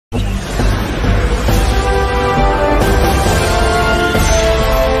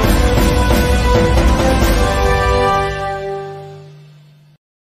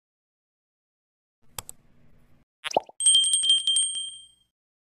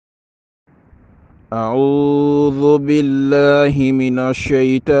أعوذ بالله من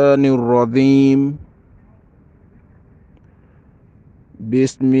الشيطان الرجيم.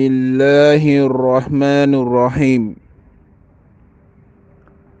 بسم الله الرحمن الرحيم.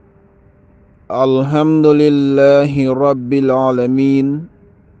 الحمد لله رب العالمين.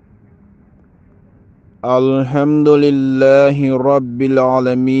 الحمد لله رب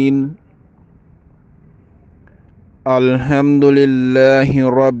العالمين. الحمد لله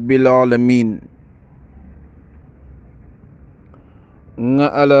رب العالمين.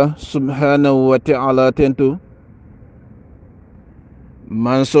 Nga ala subhanahu wa ta'ala tentu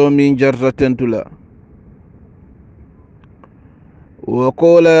manso min jarta tentu la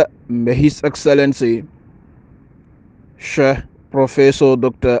wakola mbe His Excellency Sheikh Professor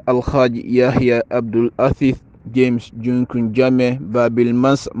Dr. Alhaji Yahya Abdul Aziz James Junkun Jammeh Babil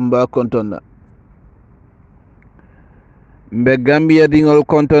Mans mba kontonna mbe Gambia dingol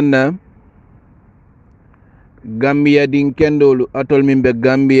kontonna Gambia din kendolu atol min be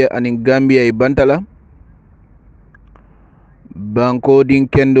Gambia anin Gambia e bantala banko din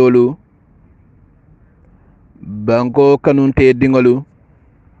kendolu banko kanunte dingolu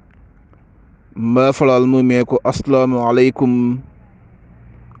mba falal mume ko assalamu alaikum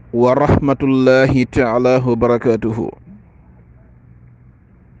wa rahmatullahi ta'ala wa barakatuhu.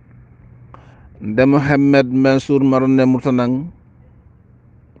 nda Muhammad Mansour marne murtanang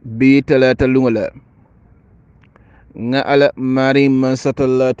bi talata lungala nga ala mari man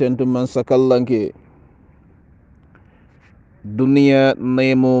satalla tentu man sakallanke dunia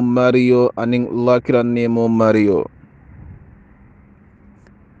nemo Mario aning lakira nemo Mario.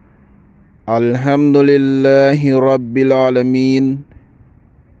 Alhamdulillahi rabbil alamin.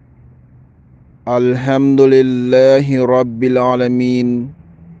 Alhamdulillahi rabbil alamin.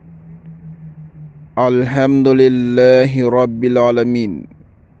 Alhamdulillahi rabbil alamin.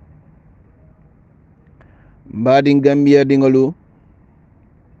 Badin Gambia dingolu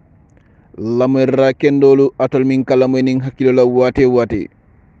lamerra kendolu atol min kala moynin hakkilo la wate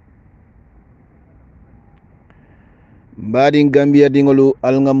badin Gambia dingolu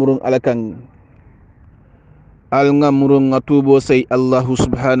alngamurun alakang alngamurun ngatubo say Allahu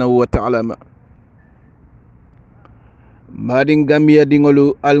subhanahu wa ta'ala ma badin Gambia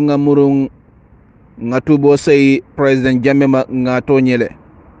dingolu alngamurun ngatubo say President Jammeh ma ngato nyele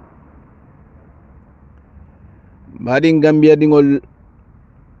badin Gambia dingol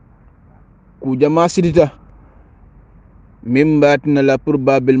ku jama sidita min batina la pour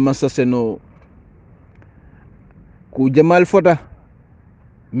babil masaseno ku jamal fota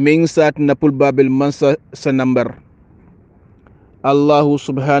min satina pour babil mansa sa number Allahu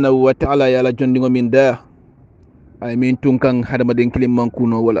subhanahu wa ta'ala yala jondingo min da ay min tunkan hadama den kilim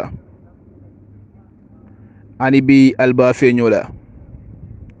mankuno wala ani bi alba feñola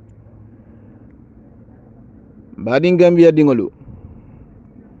badin Gambia dingolu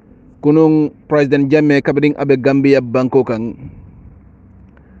kunung President Jammeh kabading abe Gambia banko kan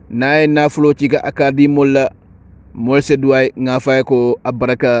nae nafulo ciga akadi molla molse duway nga fay ko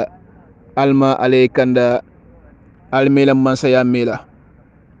abaraka alma ale kanda almela mansaya mela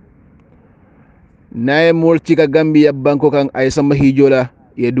nae mol ciga Gambia banko kan ay samba hijola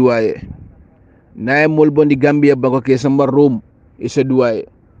ye duwaye nae mol bondi Gambia banko ke samba Rome ise duwaye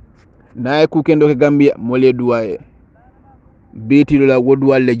nae ku kendo ke Gambia mole duwaye beti la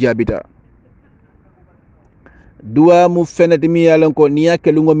wodwal le jabita duwa mu fenati mi yalan ko niya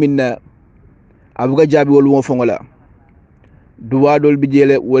kelungo minna abuga jabi wol mo fongola duwa dol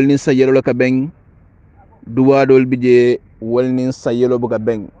bijele wolni sayelo ka beng duwa dol bije wolni sayelo buga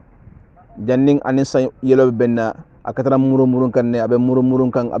beng janning anin sayelo benna akatara murumurun kan ne abe murumurun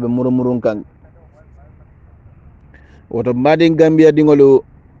kan woto madin Gambia dingolo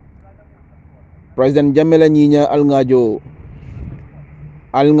President Jammeh la nyinya alngajo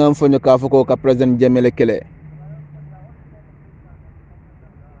alngam fonyo kafoko ka President Jammeh le kele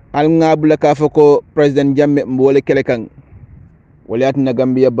alngabula kafoko President Jammeh mbole kele kan waliatna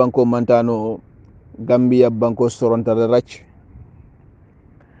Gambia banko mantano Gambia banko soronta rach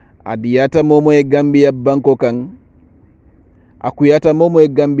adiyata momo e Gambia banko kan akuyata momo e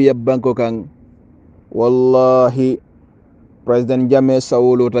Gambia banko kan wallahi President Jammeh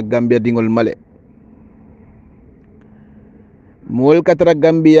sawolo ta Gambia dingol male mol katara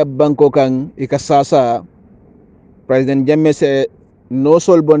Gambia banko kan ikasasa President Jammeh se no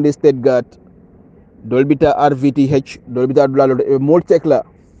sol bondi state guard dolbita RVTH dolbita dulalo mol tekla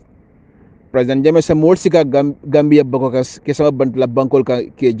President Jammeh se mol sika Gambia banko kas ke sama bantla bankol ka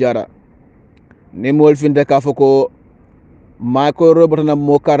ke jara ne mol finda ka foko mako robotana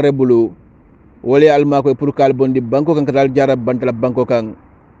mo karre bulu wole alma ko pour kal bondi banko kan kadal jara bantla banko kan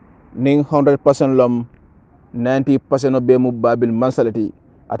ning 100% lom 90% of be mu babil mansalati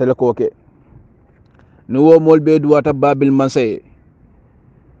atele koke nuwo mol be duwata babil mansaye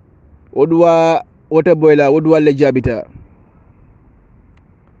odwa wote boyla odwa le jabita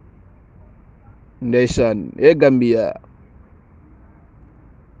ndeysaan e Gambia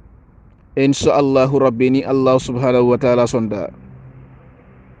inshallahu rabbini Allah subhanahu wa ta'ala sonda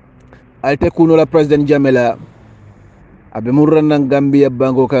alte kuno la president Jamela abe murrannan Gambia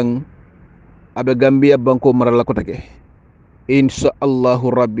banko kan abe Gambia banko marala kotake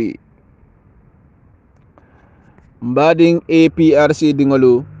inshallahu rabbi mbading APRC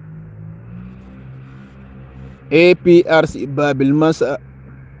dingolu APRC babil masa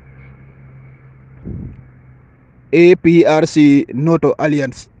APRC Noto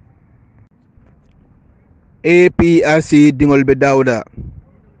Alliance APRC dingol be dawda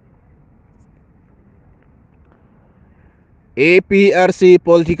APRC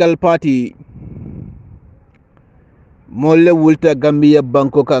political party molle wulta Gambia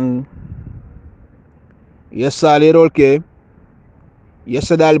banko kan yasalirol ke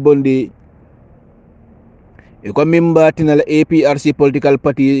yasadal bondi ko mimba tinal APRC political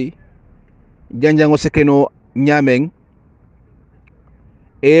party janjango sekeno nyameng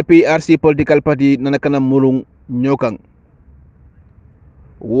APRC political party nanakana murung nyokang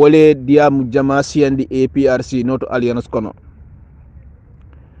wole diam jamasiandi APRC Noto Alliance kono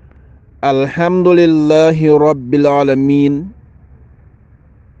alhamdulillahi rabbil alamin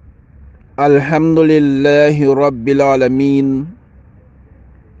alhamdulillahi rabbil alamin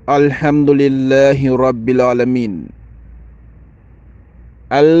alhamdulillahi rabbil alamin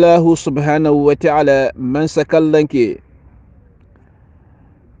Allahu subhanahu wa ta'ala man sakallanke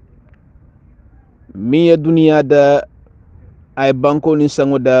miya duniya da ay banko ni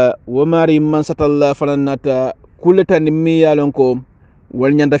sango da wamari man satalla fanannata kulata ni miya lonko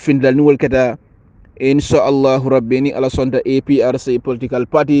wal nyanda findal ni wol keta inshallah rabbini ala sonta APRC political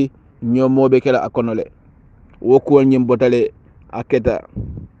party nyomobe kala akonole woko nyim botale aketa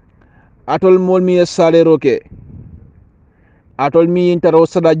atol mol miya salero ke atol mi intaro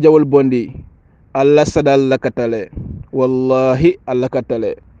sada jawol bondi Allah sadal lakatale wallahi Allah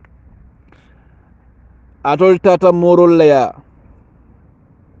katale atol tata morol laya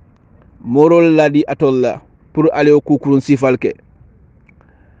morol ladi atol la pour aller au kukurun sifalke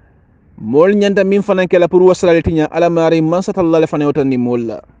mol nyanta min fanan kala pour wasalale tinya ala mari man satalla le fanan wotani mol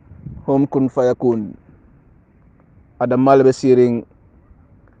la hom kun fayakun adam malbe siring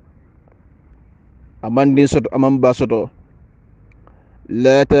amandin soto amamba soto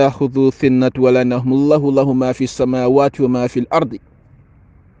لا تأخذوا ثنة ولا نهم الله له ما في السماوات وما في الأرض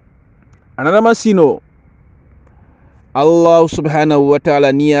أنا ما سينو الله سبحانه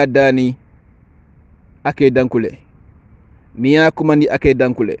وتعالى نيا داني أكي دانكولي نيا كماني أكي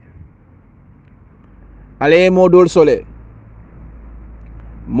دانكولي عليه مودول سولي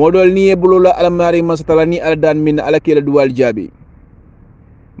مودول نيا بلولا ألماري ما ستلاني ألدان من على كيلا دوال جابي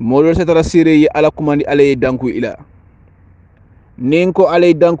مودول سترى سيري على كماني عليه دانكو إلا ninko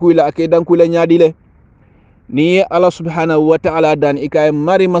alay dankuila ake dankuila nyaadile ni Allah subhanahu wa ta'ala dan ikay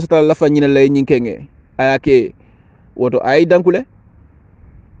mari masata la fanyina lay nyinkenge ayake woto ay dankule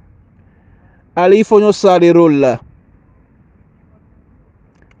ali fonyo sare rolla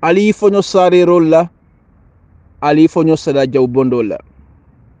ali fonyo sare rolla ali fonyo sada jaw bondola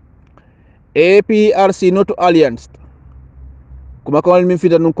APRC Noto Alliance kuma kamal min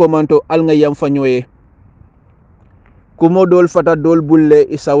fita nun komanto al nga yam fanyoye kumo dol fata dol bulle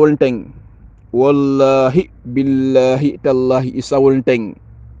isawol teng wallahi billahi tallahi isawol teng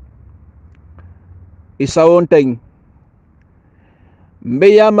mbe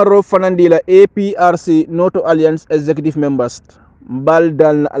yamaro fanandila APRC Noto Alliance executive members mbal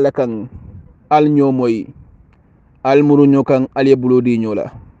dal na alakan al nyomoy al murunyo kan aliye bulodi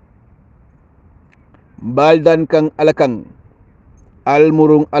nyola mbal dan kan alakan al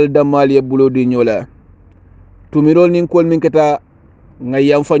murung al damaliye bulodi nyola tumirol nin kol min keta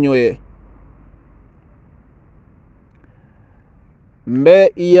ngayam fanyoye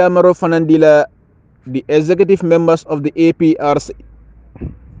mbe iyamaro fanandila the executive members of the APRC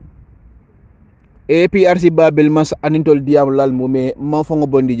babil mas anintol diam lal mume man fongo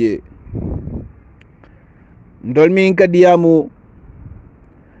bondije ndol min ka diamu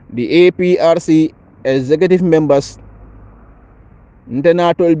the APRC executive members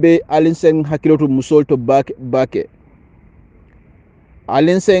ntenatol be alinsen hakilotu musolto bake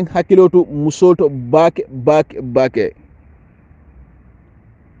alinsen hakilotu musolto bake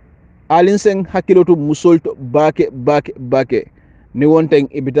alinsen hakilotu musolto bake ni wonten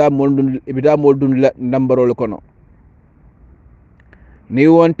ibida moldun la nambarol kono ni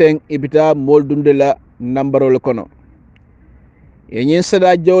wonten ibita mol dundela nambarol kono e nyin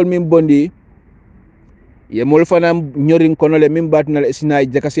sada jawol min bondi ye mol fanam nyorin kono le min batnal isina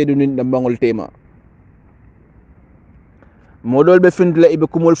jakasedu nin dambangol tema modol be findla ibe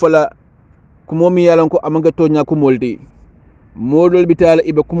kumol fala kumomi yalan ko amanga tonya kumoldi modol bitala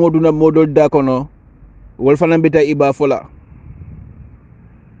ibe kumoduna modol da kono wol fanam bita iba fola.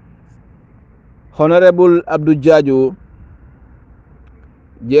 Honorable Abdou Jaaju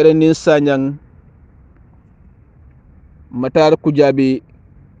Jerenin Sanyang Matar Kujabi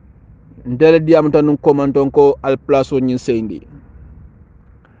ndele diamta nun komanton ko al plaso nyin seyndi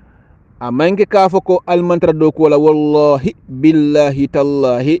amanke kafo ko al mantra do ko la wallahi billahi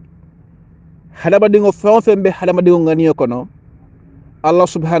tallahi hadama dingo fonfembe hadama dingo ngani kono Allah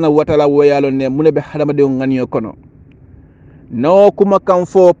subhanahu wa ta'ala wayalo ne munebe hadama dingo ngani kono no kuma kan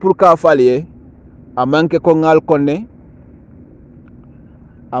fo pour ka faliye amanke ko ngal konne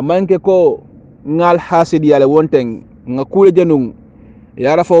amanke ko ngal hasidi yale wonten nga kule janung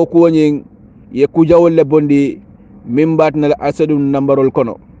yara faw ko nyin ye kujawol le bondi min batnal asadun nambarol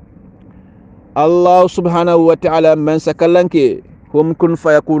kono Allah subhanahu wa ta'ala man sakalanke hum kun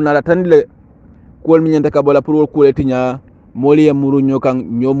fayakun la tandile kol min nyanta kabola pour kule tinya moli ya muru nyokan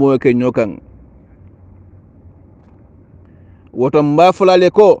nyomo ke nyokan woto mba fulale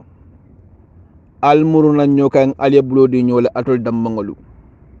ko almuruna nyokan aliye blodi nyola atol dammangolu.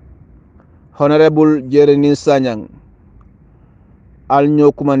 Honorable Jerenin Sanyang al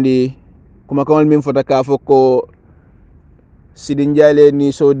nyokumandi kuma kamal min fota ka foko sidin jale ni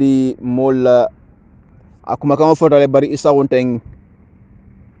sodi molla akuma kamal fota le bari isa wonteng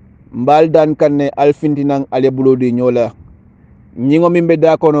mbal dan kanne alfintinang aliye blodi nyola nyingo mimbe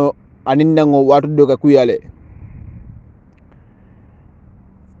da kono anindango watu doka kuyale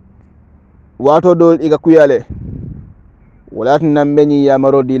wato dol iga kuyale walat nambeni ya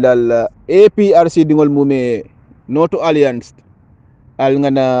marodi lal APRC dingol mume noto alliance al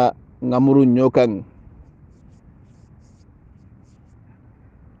ngana ngamuru nyokan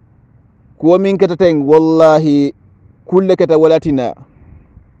ko min keta teng wallahi kulle keta walatina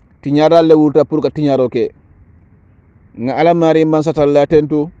tinyara le wurta pour ka tinyaro ke nga alamari man satalla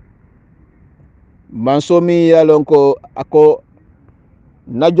tentu man somi yalon ko ako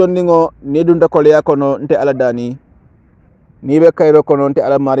najondingo ni dunda kole yakono nte aladani ni be kayro kono nte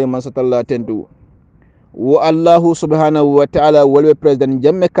alamari man satalla tentu wo Allahu subhanahu wa ta'ala wolbe president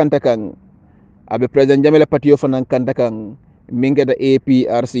jamme kantakan abe president jamme la patio fanan kantakan mingeda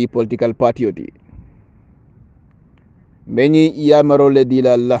APRC political party odi meni ya marole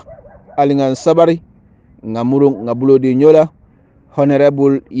dilalla alingan sabari ngamuru ngabulodi nyola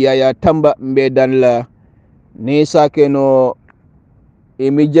honorable Yaya Tamba mbedan la ni sakeno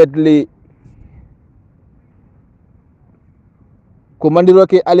immediately komandiro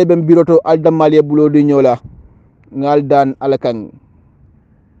ke aleben biroto aldamaliye bulodi nyola ngal dan alakan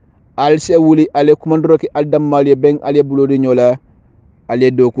al sewuli ale komandiro ke aldamaliye ben ale bulodi nyola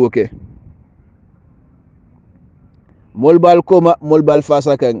ale doko ke molbal koma molbal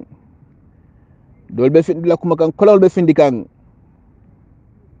fasa kan dolbe findila kuma kan kolol be findikan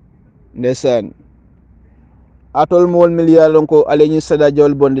ndesan atol mol miliyalon ko ale ni sada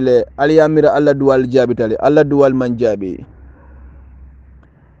jawol bondile ali yamira alla duwal jabitale alla duwal man jabi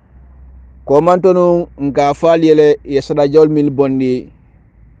ko mantonu nga faliyele ye sada jawol mil bondi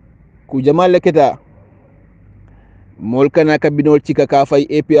ku jamal keta mol kana kabinol cika ka fay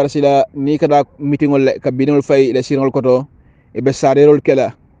APRC la ni kada meetingol le kabinol fay le sinol koto e be sarerol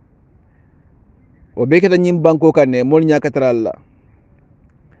kela o be keta nyim banko kanne mol nyakatral la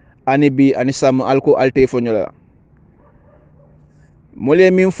ani bi ani sam alko alte fonyola mole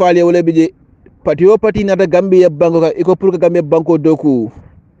min faale wala bije patio pati nata Gambia banko ka iko pour ka Gambia banko doku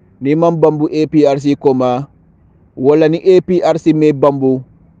ni mam bambu APRC koma wala ni APRC me bambu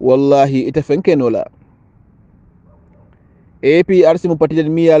wallahi ita fenkenola APRC mo pati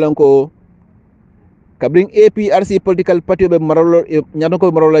mi yalan ko kabring APRC political party be marolo nyato ko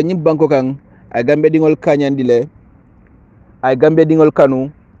marola nyim banko kan ay Gambia dingol kanyandile ay Gambia dingol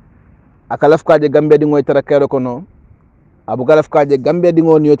kanu akalaf kaje Gambia dingoy tarakero kono abu galaf kaje Gambia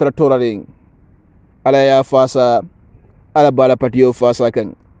dingo niyo tara toraring ala ya fasa ala bala patio fasa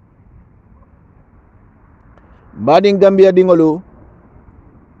kan badin Gambia dingolu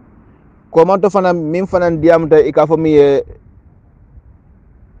komanto fana min fana diamta ikafo miye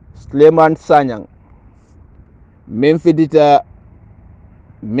Sleman Sanyang min fidita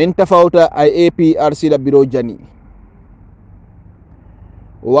min tafauta ay APRC la biro jani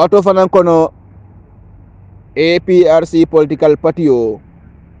wato fana kono APRC political party o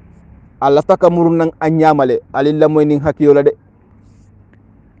Allah taka murun nang anyamale alilla moy ning hakiyola de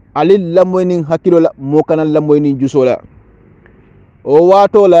ali lamoy nin hakkilo la mo kana lamoy nin juso la o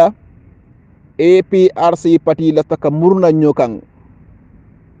wato la APRC parti la taka murna nyokan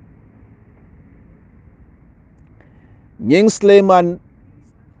nyeng Suleiman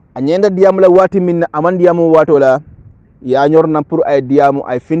anyenda diamu la wati minna aman diamu wato la ya nyorna pour ay diamu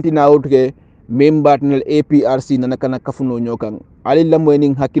ay fintina wutke membat nel APRC nana kana kafuno nyokan ali lamoy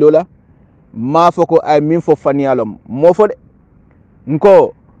nin hakkilo la ma foko ay min fo faniyalom mo fo de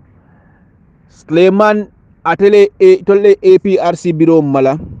nko Suleiman atele tolle APRC biro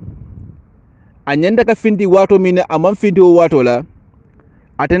mala anyenda ka finti wato mina aman finti wato la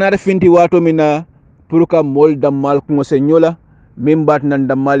atenara finti wato mina pour ka mol dammal ko senyola min bat nan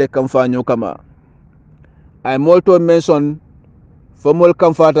dammale kam fanyo kama ay molto mention fo mol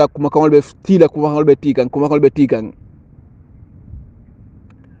kam fata kuma kamol be tila kuma kamol be tikan kuma kamol be tikan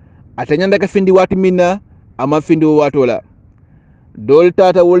atanyanda ka finti wato mina aman finti wato la dol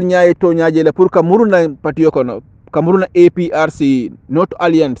tata wol nyaay to nyaaje la pour ka muruna patio kono ka muruna APRC not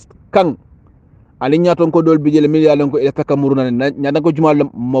alliance kan ali nyaton ko dol bijele miliyalon ko ila taka muruna nyanda ko jumal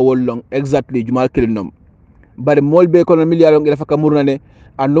mawollong exactly jumal kilinom bari mol be kono miliyalon ila faka muruna ne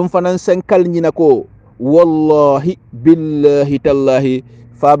andum fanan senkal nyina ko wallahi billahi tallahi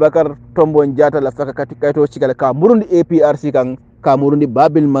Fabakar tombon jata la faka katikaito cikala ka murundi APRC kan ka murundi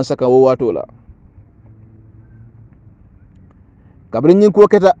babil mansaka wo wato la kabri nyin ko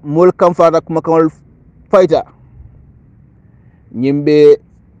keta mol kam fata kuma kamal fayta nyimbe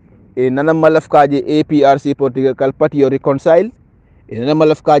e nana malafkaje APRC political party reconcile e nana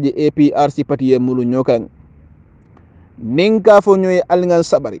malafkaje APRC party mulu nyokan ninka fo nyoy alngan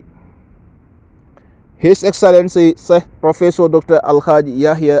sabari His Excellency Sir Professor Dr. Alhaji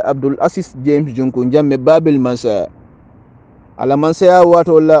Yahya Abdul Aziz James Junku Jamme Babil Mansa ala mansa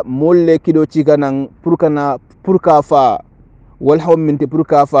wato la molle kido ciganan purka fa wal hawminti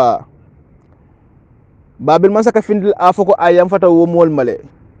purka fa Babil Mansa ka findil afoko ayam fata wo mol male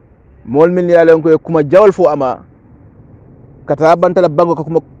mol min yalan ko kuma jawal fo ama kata bantala bango ko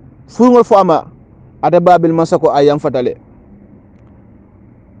kuma furngol fo ama ada Babil Mansa ko ayam fatale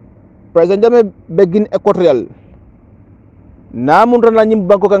President Jammeh begin equatorial namun rana nyim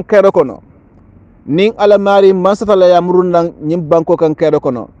banko kan kero kono ning alamari mansatala ya murundan nyim banko kan kero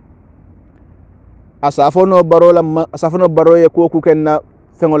kono asafono baro ye ko ku kenna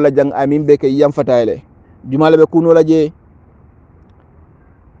fengol la jang amin be ke yam fatale jumala be kuno la je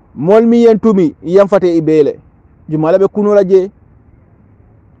mol mi yentumi yam fate ibele jumala be kuno la je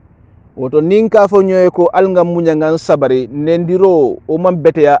woto ninka fo nyoy ko alngam munyangan sabari nendiro o man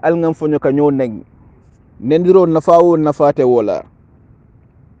beteya alngam fo nyoka nyo neng nendiro nafawo nafate wola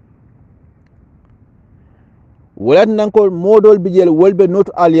nan ko modol bijel wolbe not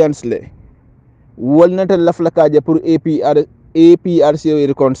alliance le wolnata laflakaje pour APRC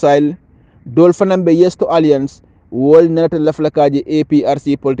reconcile dol fanambe yesto alliance wolnata laflakaje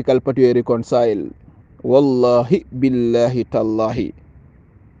APRC political party reconcile wallahi billahi tallahi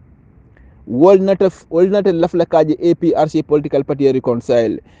wolnata laflakaje APRC political party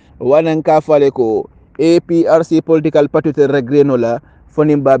reconcile wanan ka fale ko APRC political party te regreno la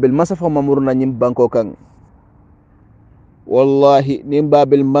fonim Babil Mansa fo mamurna nyim banko kan wallahi nim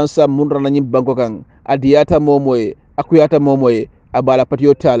Babil Mansa munrana nyim banko kan adiyata momoye akuyata momoye abala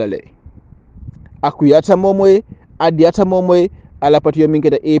patio talale akuyata momoye adiyata momoye ala patio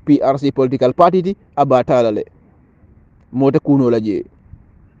minkeda APRC political party ti abatalale mota kuno laje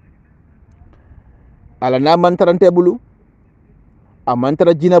ala na mantarante bulu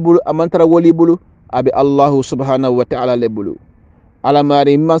amantara jina bulu amantara wali bulu abi Allahu subhanahu wa ta'ala le bulu ala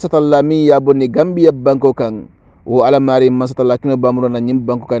mari mansatalla mi ya bonni Gambia banko kan wo ala mari mansatalla kino bamro na nyim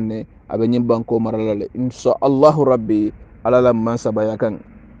banko kan ne abe nyim banko maralale insha Allahu rabbi ala lam mansa bayakan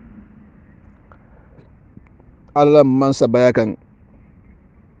ala mansa bayakan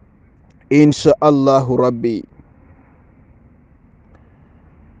insha Allahu rabbi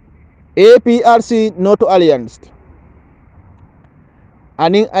APRC Noto Alliance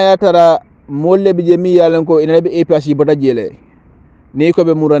anin ayatara molle bi jemi yalan ko ina be APRC bota jele ni ko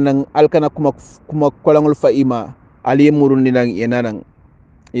be muranan alkana kuma kolangol faima ali murundi nan yenanan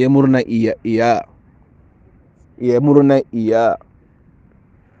ye murna iya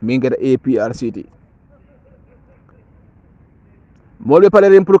min gada APRC ti molbe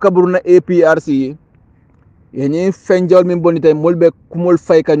palerin pour kaburuna APRC yenyi fenjol min bonita molbe kumol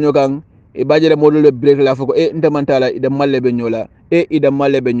fay ka nyogang e bajere modol be break la fako e ndamantala ida malle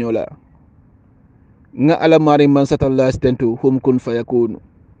be nyola nga ala mari man satalla stentu hum kun fayakun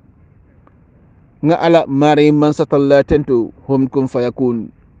nga ala mari man satalla tentu hum kun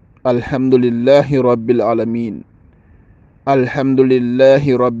fayakun alhamdulillahi rabbil alamin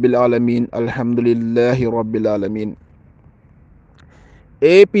alhamdulillahi rabbil alamin, alhamdulillahi rabbil alamin.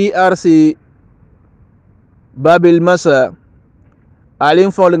 APRC babil masa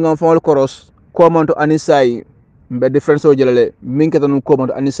alin fawli ngam fawli koros komanto anisai mbe difference o jelale min keta nun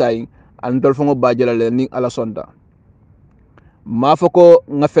komanto anisai an dol fongo ba jelale ni ala sonda ma foko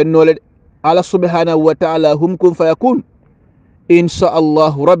nga fennole ala subhanahu wa ta'ala hum kun fayakun insha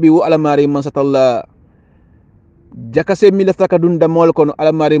Allah rabbi wa ala mari man satalla jakase mi leftaka dun damol kono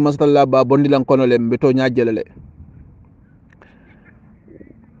ala mari man satalla ba bondilan kono le mbeto nya jelale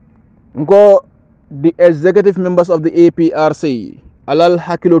ngo the executive members of the APRC alal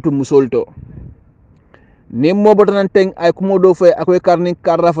hakilotu musolto nimmo botanan teng ay kumodo fe akoy karni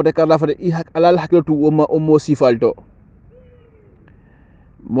karrafate i alal hakilotu omo sifalto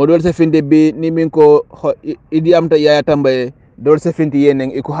modol se finde be nimin ko idiyam ta yaya tambaye dol se finti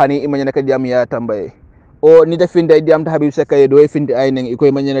yenen iko hani imanyana ka diam yaya tambaye o ni da finde idiyam ta habib sekaye do finti ay nen iko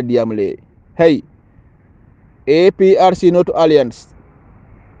imanyana diam le hey APRC not alliance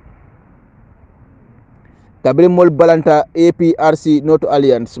kabri mol balanta APRC not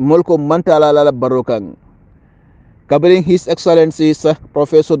alliance mol ko mantala la barokan kabri his excellency sir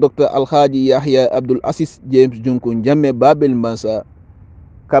professor dr alhaji yahya abdul asis james junkun jamme babil mansa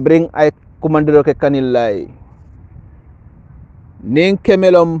kabring ay kumandiro ke kanillay nin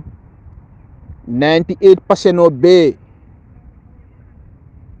kemelom 98% o be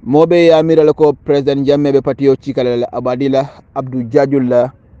mobe yamirale ko president jamme be patio cikalala abadila abdou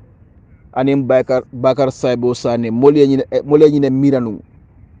jajullah anim bakar saibo sane molye nyine miranu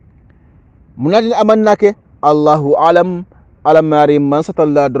munati amannake allahu alam alamari man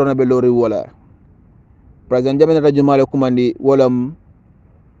satalla drona be lori wala president jamme na jumale kumandi wolam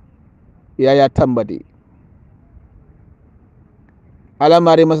yaya tambadi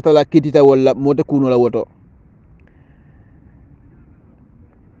alamari man satalla kitita wala mota kuno la woto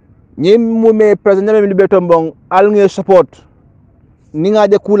nyim mume president jamme libe tombong al nge support ninga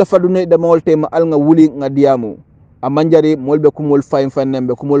de kula fadune da molte ma al nga wuli nga diamu amanjari molbe kumol fine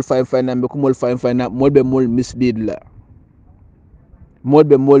fanembe kumol fine fanembe kumol fine fine molbe mol mislead la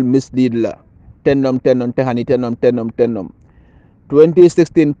molbe mol mislead la tenom tehani tenom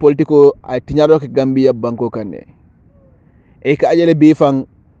 2016 politiko ay tinyaro ke Gambia banko kanne e ka ajele bi fang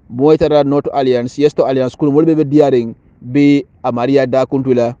moytara noto alliance yesto alliance kul molbe be diaring be amaria da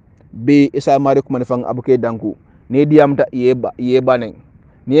kuntula be isa mari kuma fang abuke danku ni diamta iye baneng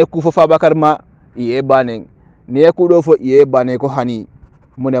ni ku fo Fabakar ma iye baneng ni ku do fo iye bane ko hani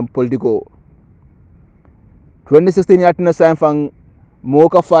munem politiko 2016 yatina sam fang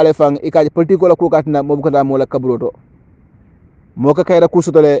mo ka fale fang ikaji politiko la ku katina mo bukata mo la kabroto mo ka kayra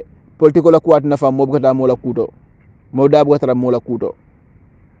kusutole politiko la ku atina fam mo bukata mo la kuto mo da bukata mo la kuto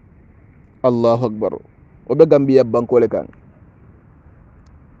Allahu akbar o be Gambia banko le kan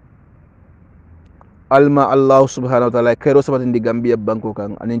alma Allah subhanahu wa ta'ala kero sabatin di Gambia banko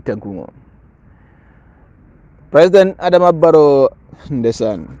kan anin tankungo president Adama Barrow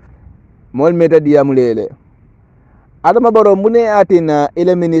ndesan mol meta diamulele Adama Barrow mune atina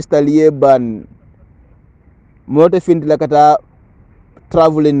ile minister liye ban mote finti la kata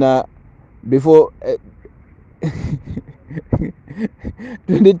traveling na before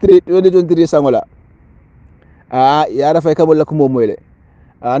 2023 sangola yara fay kamol la ko moyle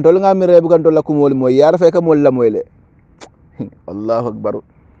antol nga mi rebu kan to la kumol moy yara fay kamol la moyle Allahu akbar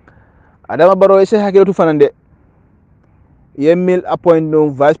Adama Barrow ese hakilatu fanande yemil appoint no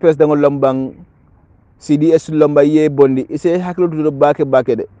vice president lombang CDS lomba ye bondi ise hakilatu to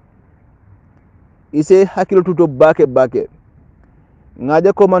bake de ise hakilatu to bake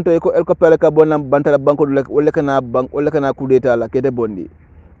ngaje komanto ko elko peleka bonam bantala banko wala kana bank wala kana kudeta la kete bondi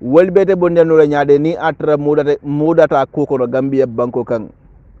wolbete bondi no la nyaade ni atra mudata koko no Gambia banko kan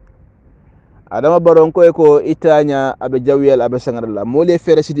Adama Barrow ko itanya abe jawiyal abe sangarala mole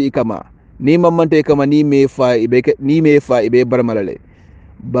fere sidi ikama ni mamante kama ni me fa ibe barmalale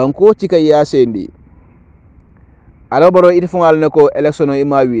banko cika yasendi Adama Barrow ite fongal ne ko election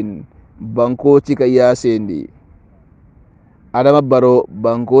ima win banko cika yasendi Adama Barrow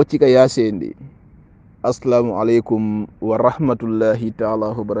banko cika yasendi assalamu alaikum wa rahmatullahi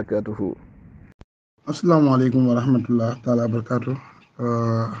ta'ala wa barakatuhu assalamu alaikum wa rahmatullahi ta'ala wa barakatuh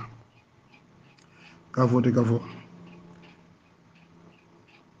kafo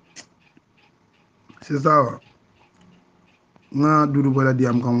c'est ça nga Dudu Boy la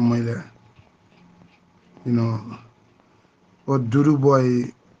diam kam moy le you know o Dudu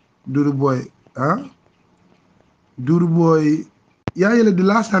Boy ya yele the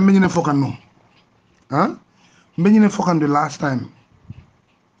last time meñene fokan no meñene fokan the last time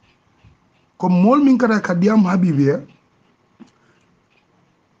comme mol min kata ka diam habibi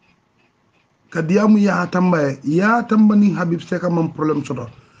kadiamu ya tamba ni Habib Seka man problem soto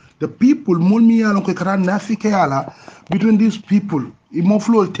the people mol mi yalon ko kata nafike yala between these people mo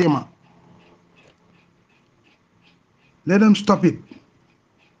flow tema let them stop it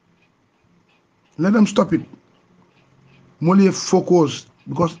mol focus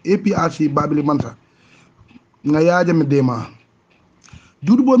because APRC babili manta nga yaja me dema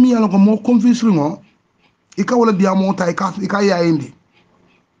dudu bo mi yalon ko mo confuse ngo ika wala diamo ta ika yaindi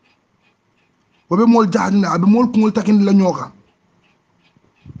wobe mol jahni abe mol kungol takin la nyoka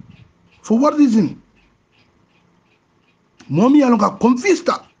for what reason momi yalon ka confuse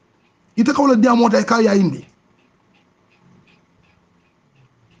ta ita ka wala diamo ta ika yaindi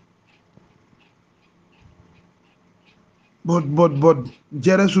but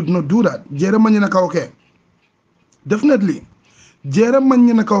Jere should not do that. Jere manyana ka okay. Definitely. Jere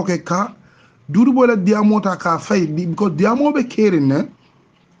manyana ka okay ka dudu bola diamota ka fay because diamo be caring ne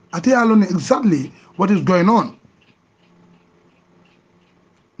ate alone exactly what is going on.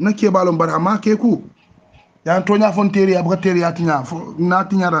 Na ke balon bara ma ke ku. Ya tonya fon teri abuka teri atinya fo na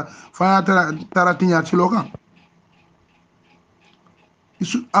tinyara fa tara tinya siloka.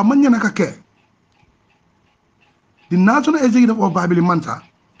 Isu amanyana ka ke. The National Executive of Babili Manta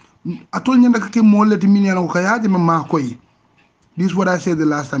atol nyanda ka ke molleti minela ko yaje me ma koy. This is what I said the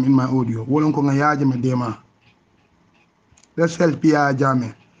last time in my audio. Wolon ko nga yaje me dema. Let's help ya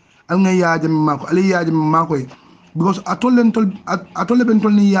jame. Al nga yaje me mako, ali yaje me mako because atole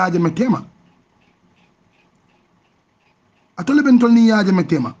bentol ni yaje me tema. Atole bentol ni yaje me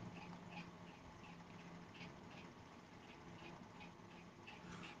tema.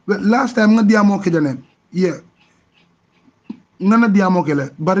 Well, last time nga diamo ke jane. Yeah. Nga na diamo ke le.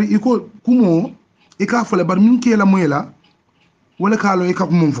 Bari iko kumo ika fole bari min ke la moyela wala kalo ika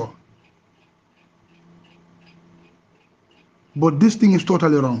kumum fo. But this thing is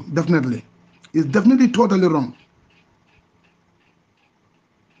totally wrong, definitely. It's definitely totally wrong.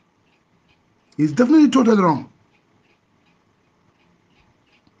 It's definitely totally wrong.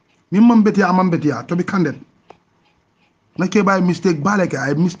 Mimman betia amam betia, to be candid. Nake by mistake baleke,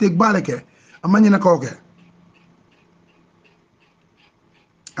 I mistake baleke. Amanya na kauke.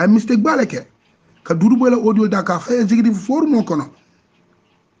 I mistake baleke. Ka duru bola audio da ka fa executive forum mo kono.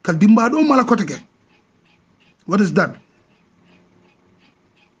 Ka dimbado mala koteke. What is that?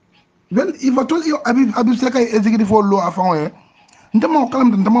 Well, if I told you Abib Seka executive for law afan ntama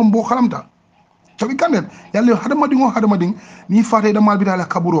kalamta ntama mbo kalamta. To be candid, yalle hadamading ni fate da mal bitala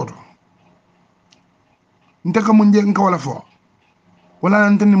kaburoto. Ntaka munje nka wala fo. Wala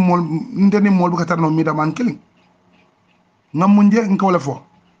nteni mol bu katarno mi da man killing. Ngam munje nka wala fo.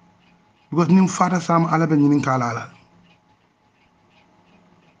 Because nim fata sam ala be nyinin kala.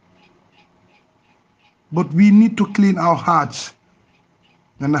 But we need to clean our hearts.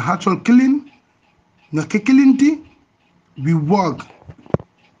 And the hearts are clean. Nga ke cleanti, we work.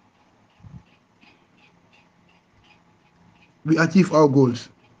 We achieve our goals.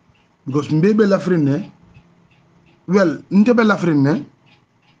 Because mbebe lafrine, well, ntebe lafrine,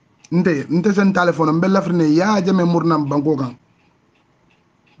 nte sen telephone mbebe lafrine ya jame murnam bankokan.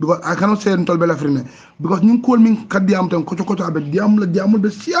 Because I cannot say ntol bela frine. Because ñu call min kaddiam tan ko abe diamul be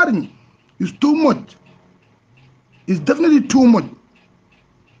siaring. It's too much. It's definitely too much.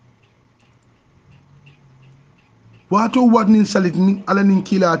 Wato wat nin salit ni ala nin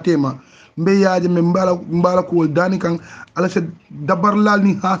kila tema mbe yaaje me mbala ko dani kan ala se dabar lal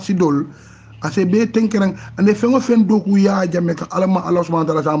ni hasidol ase be tenkerang ande fengo fen doku yaaje me ka ala ma Allah subhanahu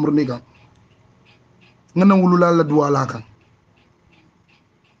wa ta'ala samur ni kan ngana wulula la duwala kan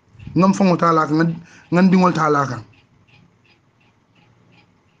ngam fango taala kan ngan dingol taala kan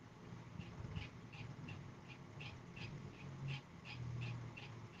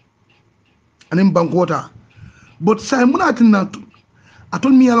anim bankota but say munatina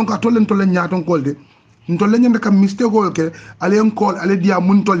atol mi yalon ko atol len tolen nyaaton kolde ntolle nyande kam mistake o ke ale en call ale dia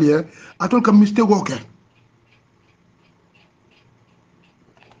mun tolye atol kam mistake o ke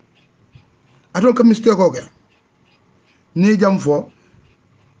atol kam mistake o ke ni jam fo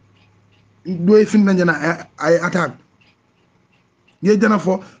doy finna jana ay attaque ye jana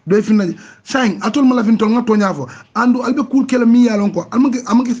fo doy finna sang atol mala fin tol ngato nyafo andu albe kul kala mi yalon ko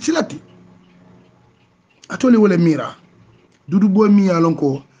amake silati atoli wala mira dudu boy mi yalon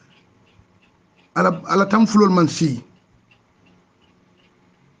ko ala tam fulol man si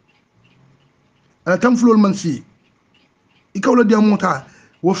ala tam fulol man si ikawla dia mota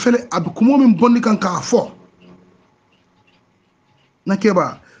wo fele ab kumo min bonni kan ka fo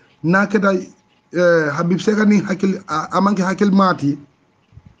nakeba nakeda Habib Seka ni hakil amanke hakil mati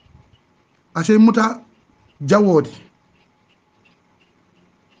ase muta jawodi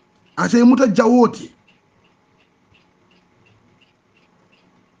ase muta jawoti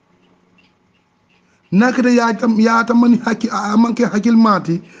nakade ya tam mani haki amanke hakil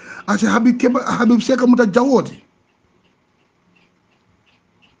mati ase habib seka muta jawoti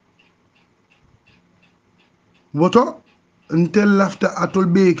woto ntel lafta atol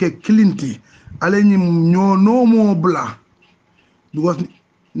be ke kilinti aleni no mo bla because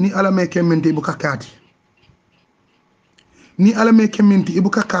ni ala me kemmente ibu kakati ni ala me kemmente ibu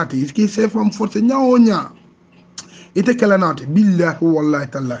kakati iski se fam force nyaawo nya ite kala nate billahi wallahi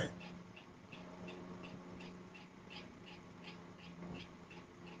tallahi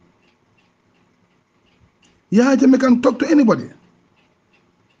ya jame can talk to anybody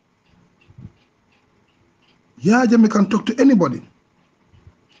ya jame can talk to anybody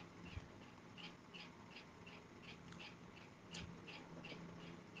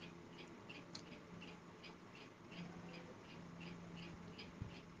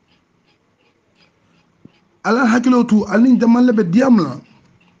ala hakilo tu alin jamal be diamla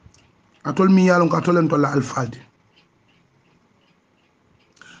atol mi yalon ko atolen to la alfalde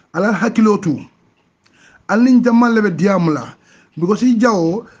ala hakilo tu alin jamal be diamla because i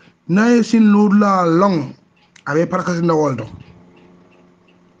jawo naye sin lula long abe parkas na woldo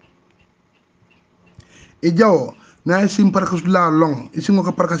i jawo naye sin parkas la long isingo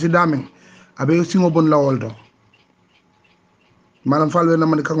ko parkas damen abe singo bon la woldo manam falwe na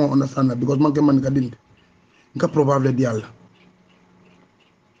man kango understand because man ke man ka dinde nka probable di yalla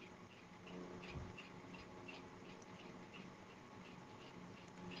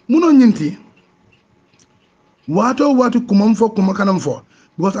muno nyinti wato kumam fo kuma kanam fo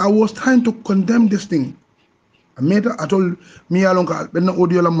because I was trying to condemn this thing. I made I told me along ben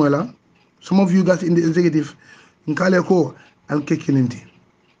audio la mola some of you guys in the executive nkale ko al kekininti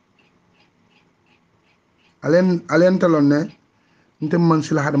alen talon ne ntem man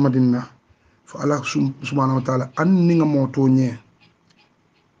sila hada madina fo Allah subhanahu wa ta'ala an ni nga moto nye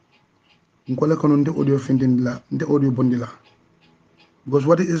nkole kono nte audio findindila nte audio bondila because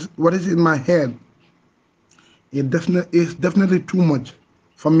what is in my head is definitely too much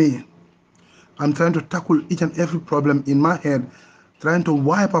for me. I'm trying to tackle each and every problem in my head, trying to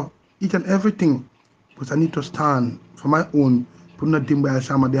wipe up each and everything, because I need to stand for my own. Put not dim by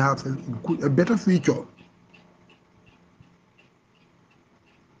Sama, they have a better future.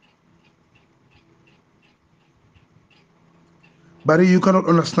 But you cannot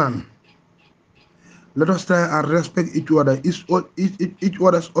understand. Let us try and respect each other, each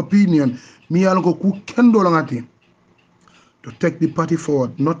other's opinion. Me algo ku kendo langati to take the party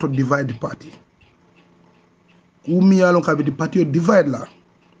forward, not to divide the party. Ku me along ka the party divide la.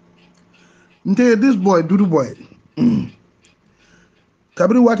 Nte this boy, Dudu boy.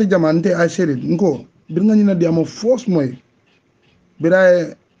 Kabri wati jamante I said it. Nko birnga nyina diamo force moy.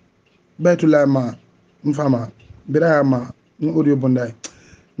 Biraye baytula ma mfama. Biraye ma audio bondai.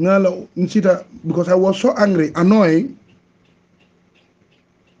 Ngala nchita because I was so angry, annoyed.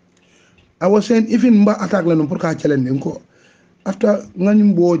 I was saying even mba attack la no pour ka challenge nko. After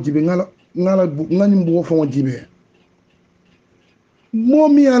nganyimbo jibe ngala nganyimbo fo jibe. Mo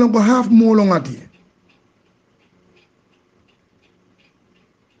mi ala ko half mo longati.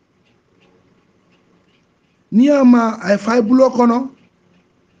 Niyama ay fay block kono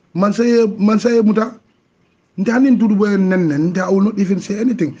man say muta ntanin dudu boy nenne I will not even say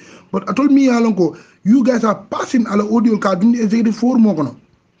anything, but I told me alonko you guys are passing ala audio ka dundi executive for mo kono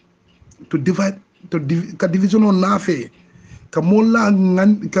to divide ka division on nafe ka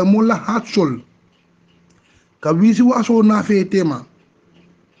mola hatsol ka wisi waso nafe tema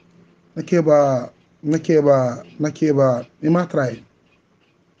nakeba ima try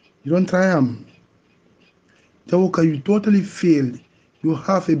you don't try Tawaka, you totally failed. You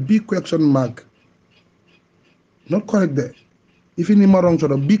have a big question mark. Not correct there. If you Muh-Marong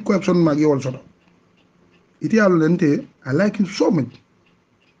sort of big question mark, you also. Iti alente, I like you so much.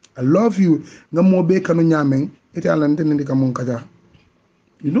 I love you. Ngamo be kanu nyameng. Iti alente nindi kamong kaja.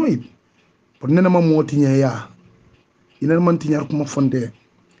 You know it. But nena mo tinya ya. Ina man tinya kuma fonte.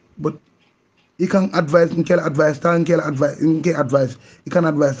 But you can advise, nkela advice. You can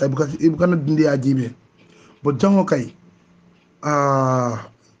advise because you cannot dindi ajibe. But jango kai.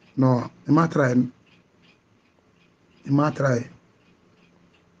 No, I might try.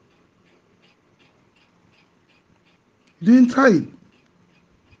 You didn't try it.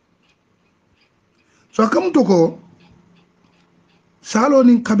 So I come to go. Salo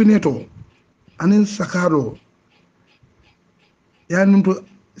ni kabineto. Anin sakaro. Ya nuntu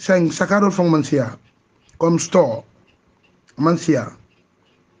saying sakaro from mansia. Come store. Mansia.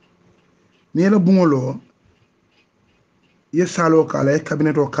 Niela bungolo. ye salo kala ye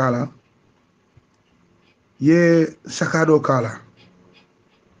cabineto kala ye sakado kala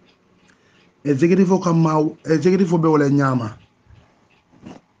executive kam ma executive be wala nyama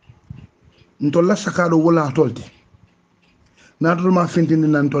ntolla sakado wala tolti natol ma fintini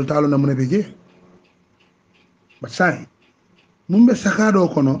nan tol talo na mune beje basay mumbe sakado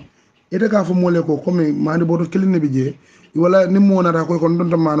kono ite ka fo mole ko comme mandi boto kilini beje wala ni mo na ko kon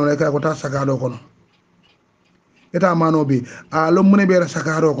don mano le ka ko ta sakado kono eta mano bi a lo mune be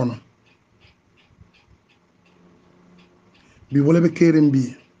sakado kono bi wala be kerim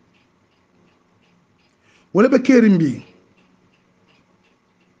bi wala be kerim bi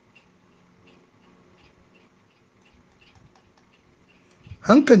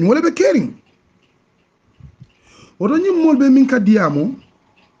hankañ wala be kerim oto ñim mol be min ka diamo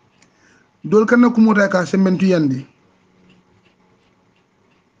dol kan ko mota ka sementu yandi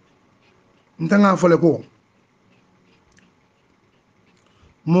ntanga fole ko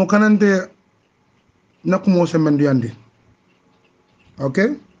mo kanante nakumo sementu yandi okay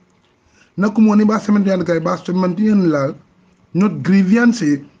nakumo ni ba sementu yandi kay ba sementu yandi la not grievance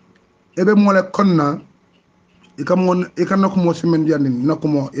ebe mo le konna ika nakumo sementu yandi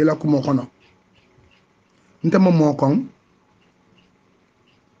nakumo ila kumo kono ntema mo kon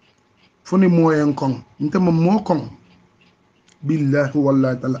foni moyen kon ntema mo kon billahi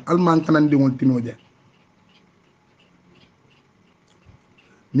wallahi taala alman kanan dingol tinoje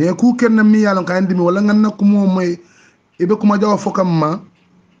ne ku kenna mi yalon ka andi mi wala nganna ko mo moy ibe kuma jaw fokam ma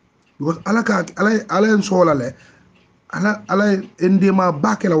because ala en solale ala endema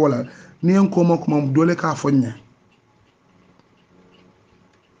bakela wala ni en ko mo dole ka fonya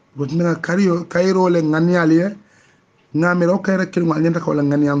bot nga kayro le nganyali ngamiro kayra kel ngal nyanta ko wala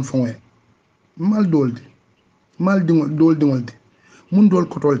nganyam fonwe mal doldi mal dingoldi mun dol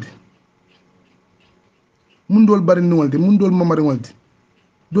ko toldi mun dol bari ngoldi mun dol mamari ngoldi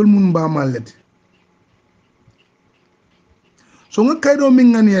dol mun mba mallet so nga kaydo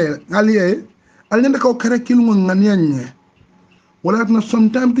min ngani aliye al nyanta ko kare kel ngal nganyanye wala na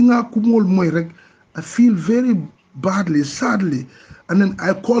sometimes nga kumol moy rek I feel very badly sadly and then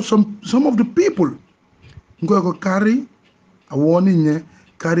I call some of the people ngoy ko kari a woni nye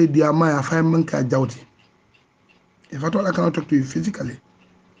kari diama ya fay man ka jawti if at all I cannot talk to you physically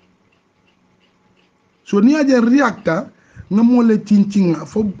so ni aje reacta nga mole cincin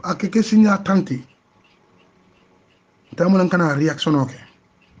fo akeke sinya tanti tamu nan kana reaction okay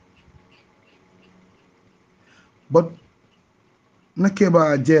but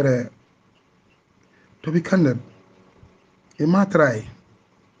nakeba jere to be candid e ma try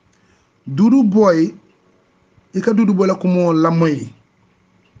dudu boy ika dudu boy la kumo lamoy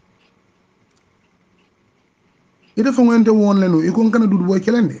ida fo ngente won lenu iko kana dudu boy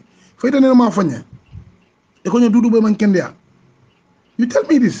kelende fayta ne ma fanya iko nyo dudu boy man kendia you tell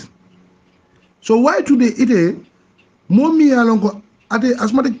me this so why today ite momi yalon ko ate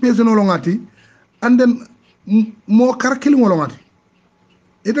asthmatic patient olongati and then mo karkeli olongati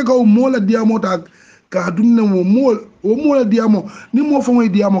ite ko mo la diamo ta ka dunne mo la diamo ni mo fo ngoy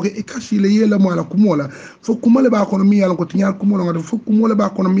diamo ke ikasi le yela mo la kumola fo kumale ba kono mi yalon ko tinyar kumola ngati fo kumole ba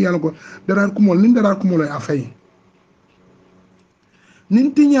kono mi yalon ko darar kumol nin darar kumola afay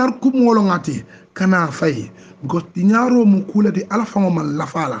nin tinyar kumolo ngati kana afay because tinyaro mu kulati ala fango man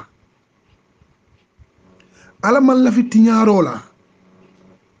lafala ala man lafi tinyaro la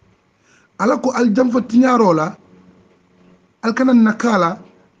ala ko aljamfa tinyaro la alkana nakala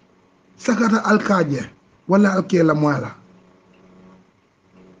sakata alkaje wala alkela mwala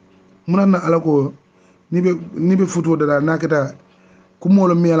munana ala ko nibe futo dada nakata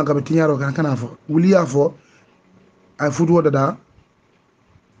kumolo mi ala ka tinyaro kana fo wuliya fo ay futo dada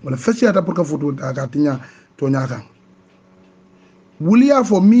wala fesiata pour ka futo ka tinya to nyaka wuliya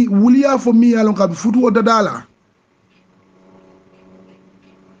fo mi ala ka futo dada la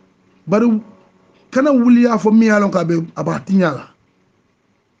bari kana wuliya fo mi ala ka be aba tinya la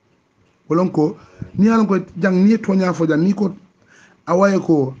wolonko ni ala ko jang ni to nya fo jang ni ko awaye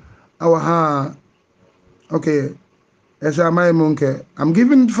ko awa ha okay Essami munke I'm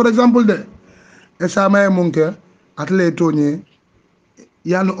giving for example de Essami munke atle tonye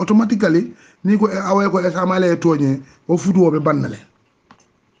yalla automatically ni ko away ko Essami le tonye o fudu be bannale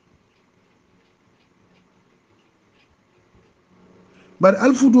bar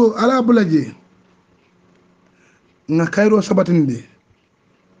al fudu ala bulaje nga kayro sabatinde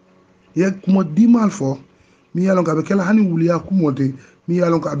yak mo dimal fo mi yalla ko be kala hani wuliya kumote mi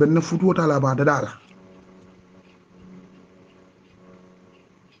yalla ko be na fudu ta la ba dala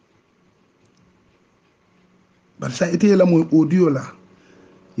bar sa ite la moy audio la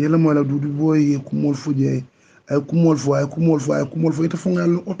yela mo la dudu boy ku mol fuje ay kumol fo ita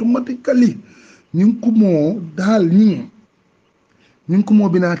fongal automatically ñing kumo dal ñing kumo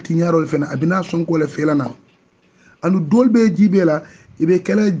bina tiñarol fena abina sonko le felana anu dolbe jibe la ibe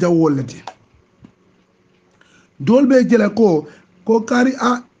kala jawolati dolbe jela ko kari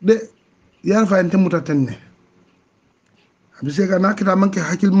a de yar fa ente mutatenne abise ka nakita manke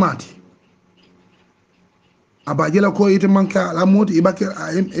hakil mati aba jela ko ite manke la moti ibake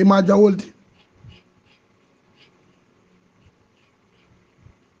e ma jawolti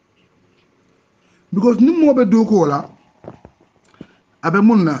because nim mobe do ko la abe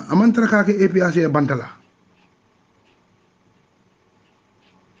munna amantara ka ke APRC e bantala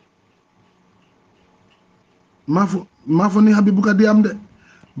mafo ni habibu ka diam de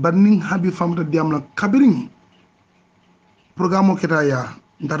bar ning habi famta diam la kabiring programme keta ya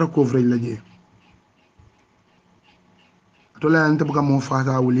ndata coverage la je atol la nte buka mo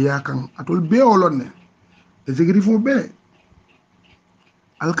fata wuliya kan atol be olonne executive be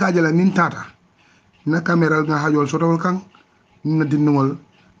alkaja la nin tata na camera nga hajol sotol kan na dinnol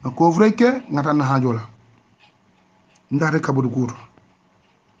na coverage ke ngata na hajola ndata kabudu kuto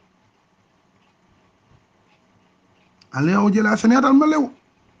ale o jela senetal malew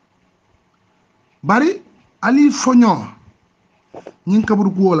bari ali fonyo ñing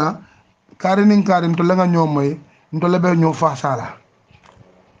kabudu kuola kare nin kare to la nga ñomoy to la be ñoo fa sala.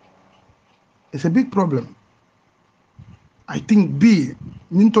 It's a big problem. I think B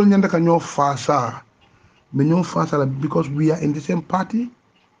ñing tol ñanda ka ñoo fa sa me ñoo fa sala because we are in the same party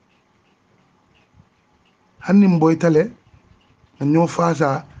hanni mboy tale ñoo fa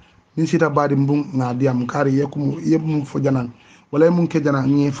sa ni sita badi mbung na diam kare yekum fo janan wala mun ke janan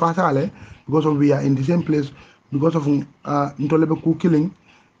ñi fa sale because of we are in the same place because of ntolebe ku killing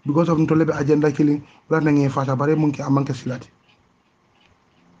because of ntolebe agenda killing wala na ngi fa sa bare mun ke amanke silati.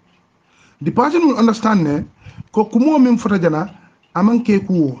 The person will understand ne ko kumo min fota jana amanke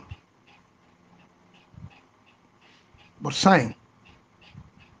kuwo but sign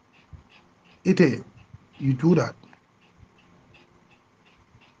ite you do that.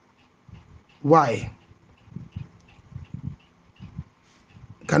 Why?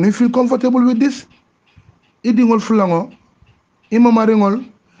 Can you feel comfortable with this? Idingol fulango imama ringol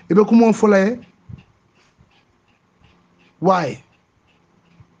ibe kumo folaye. Why?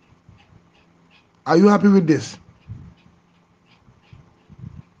 Are you happy with this?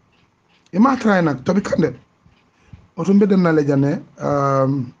 Ima try nak to be candid. Otumbe den na lejane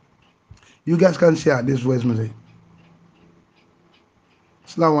you guys can share this voice message.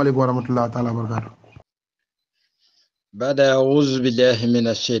 Assalamu alaikum warahmatullahi ta'ala wabarakatuh. بعد أعوذ بالله من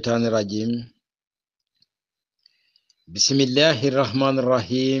الشيطان الرجيم بسم الله الرحمن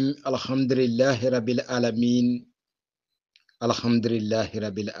الرحيم الحمد لله رب العالمين الحمد لله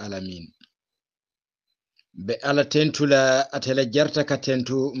رب العالمين بألا تنتو لا أتلا جرتا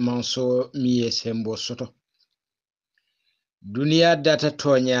كتنتو منصو ميه سمبو سوتو دنيا داتا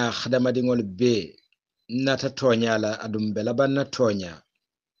تونيا خدما دينول بي ناتا تونيا لا أدوم بلبانا تونيا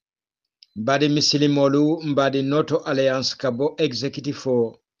mbadi misilimolu mbadi noto alliance kabo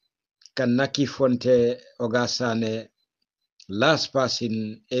executive kanaki fonte Oga-Sanneh last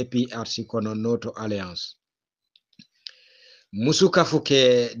person APRC kono noto alliance musuka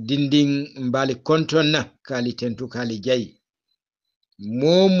fuke dinding mbali kontona kali tentu kali jai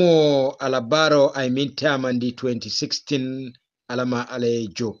momo alabaro I mean tamandi 2016 alama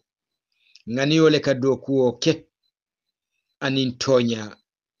alejo nganiole kadokuo ke anintonya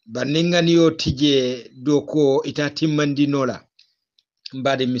baningani tije doko itati mandinola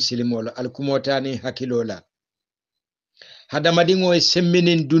mbade misilimola alkumotani hakilola hadamadingo e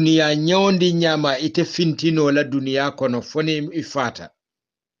semminin duniya nyondi nyama ite fintinola duniya kono foni ifata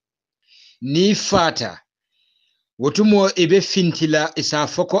ni fata wotumo ebe fintila isa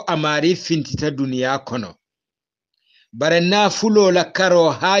foko amari fintita duniya kono bare na fulola karo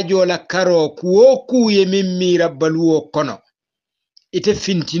hajola karo kuoku ye mimmira baluwo kono ite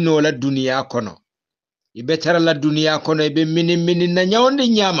fintino la duniya kono ibe tara la duniya kono ibe mini na nyawndi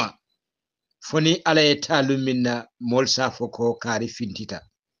nyama foni ala e talu minna mol safo ko kari fintita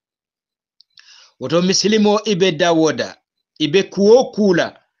woto misilimo ibe dawoda ibe kuwo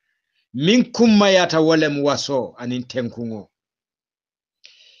kula min kumma yata walem waso anin tenkungo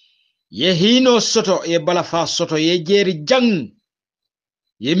ye hino soto ye balafa soto ye jeri jang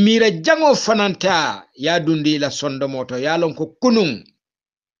ye mira jango fananta ya dundi la sondo moto ya lon ko kunun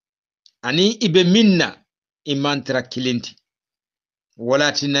ani ibe minna imantra kilinti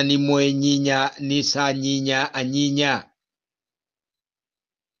walati nani moye nyinya ni sa nyinya a nyinya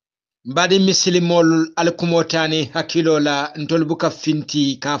mbadi misilimol alkumotani hakilo la ntolbuka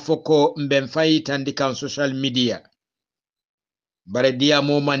finti ka foko mben fayitandi kan social media bare diya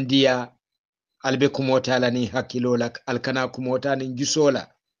mo mandiya albe kumotala ni hakilo la alkana kumotani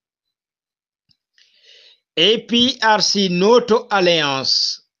jusola APRC Noto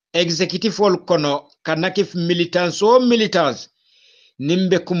Alliance Executive kono kanakif militants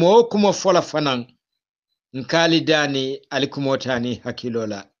nimbe kumo fola fanan nkali dani alikumotani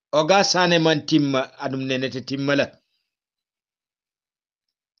hakilola Oga-Sanneh man timma adum nenete timmala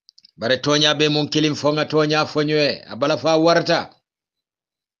bare tonya be mon kilim fonga tonya fonyoe abala fa warta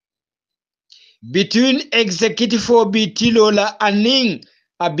between executive bitilola aning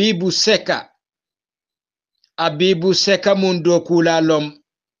Abibu Seka mun dokula lom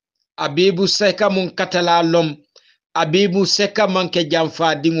Abibu Seka mun katala lom Abibu Seka manke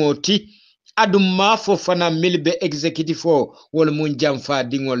jamfa dingoti adum mafo fana milbe executive wol mun jamfa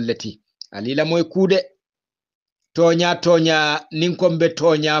dingol leti alila moy kude tonya ninkombe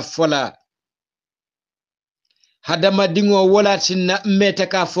tonya fola hadama dingo wala tinna meta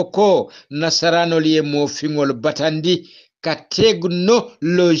ka foko nasarano liye mo fingol batandi ka tegno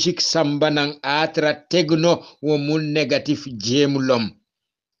logique sambanan atra tegno wo mun negatif jemulom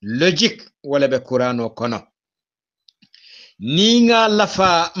logique wala be qur'ano kono ninga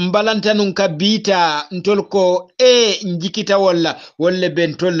lafa mbalantanun ka bita ntolko njikita walla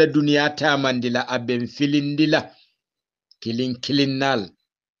ben tolla duniya tamandila aben filindila kilinnal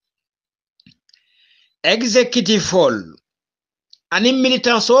executive hall ani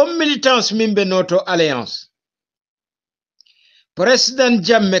militants mimbe Noto Alliance President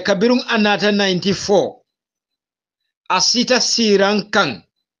Jammeh kabirun anata 94 asita siran kan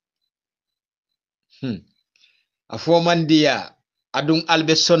afomandiya adun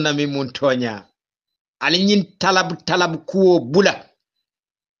albe sonna mi mun tonya alinyin talab kuwo bula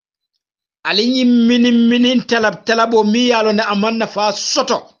alinyin minin talabo mi yalo na amanna fa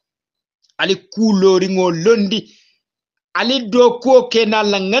soto ali kulori ngo londi ali do ko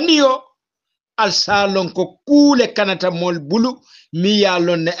kenala nganiyo al salon ko kule kanata mol bulu mi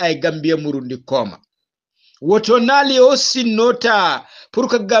yalo ne ay Gambia murundi koma woto nali o sinnota pour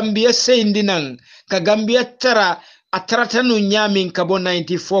que Gambia seyindinan ka Gambia tara atratanu nyamin kabo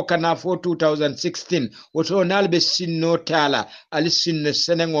 94 kana fo 2016 woto nalbe sinnotala ali sinne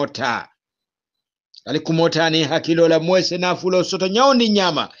senengota ali kumotani hakilola moy senafulo soto nyawndi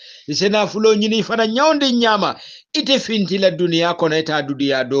nyama senafulo nyini fana nyawndi nyama ite fintila duniya kono eta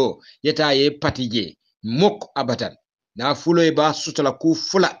dudiya do yeta ye patije mok abatan na fulo e ba sutola ku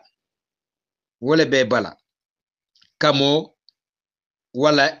fula wala be bala kamo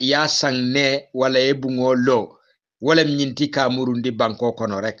wala ya sangne wala e bungolo wala mnyinti ka murundi banko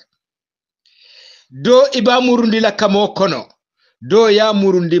kono rek do iba murundi la kamo kono do ya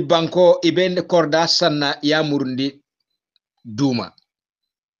murundi banko iben korda sanna ya murundi duma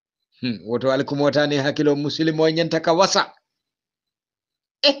woto alikumotani hakilo muslimo nyanta ka wasa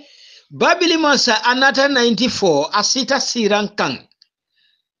babili mansa anata 94 asita siran kan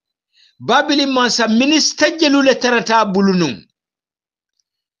babili mansa minister jelule tarata bulunun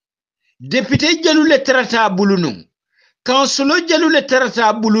député jelule tarata bulunun councilor jelule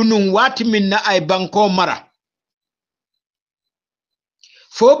tarata bulunun wati minna ay banko mara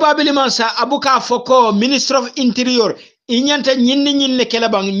fo babili mansa abuka foko minister of interior inyanta nyinne kela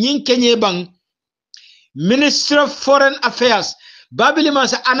bang nyin kenye bang minister of foreign affairs babili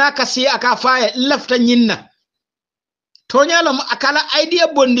mansa anaka si aka faye lafta nyinna tonyalom akala idea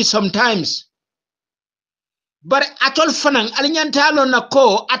bondi sometimes but atol fanan alinyantalo na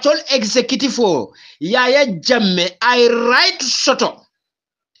ko atol executive yaya Jammeh ay right soto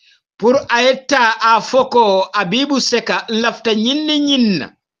pour ayeta a foko Abibu Seka lafta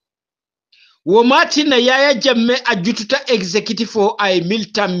nyinna wo matina yaya Jammeh ajututa executive ay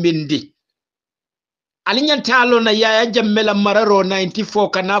miltambindi alinyantalo na yaya Jammeh la mararo 94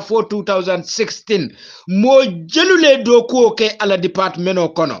 kana fo 2016 mo jelule dokuo ke ala departmento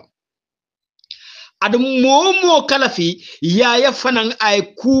kono adum momo kalafi yaya fanan ay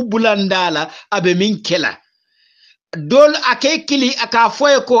kubulandala abe min kela dol ake kili aka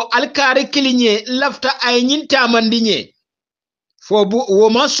foye ko alkari kilinye lafta ay nyinta mandinye fo bu wo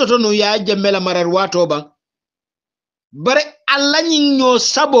man soto no yaya Jammeh la marar wato ban bare alla nyinyo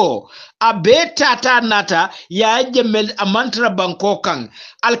sabo abeta ta nata yaya Jammeh amantra banko kan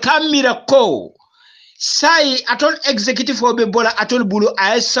alkamira ko sai atol executive obe bola atol bulu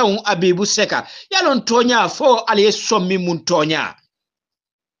ay saun Abibu Seka yalon tonya fo ali sommi mun tonya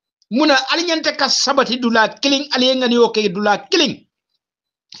muna alinyanta ka sabati dula killing ali ngani oke dula killing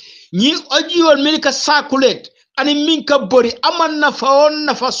ni ojiol milka sakulet ani minka bori aman nafa on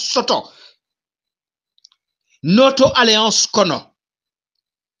nafa soto noto alliance kono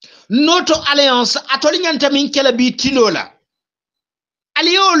noto alliance atoli nyanta min kala bi tilola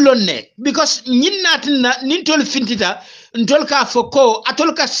aliyo lonne because nyinnatina nintol fintita ntol ka foko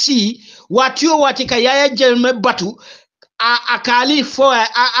atol ka si watio watika yaya jeme batu akali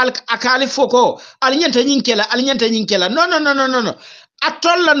foko alinyanta nyinkela no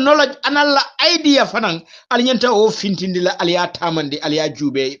atolla knowledge analla idea fanan alinyanta o fintindila aliya tamandi aliya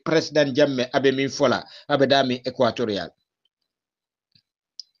jube president jamme abe min fola abe dami equatorial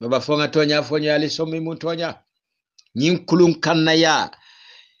baba fonga tonya fonya ali somi mun tonya nyin kulun kannaya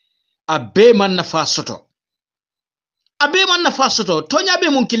abe man nafa soto tonya be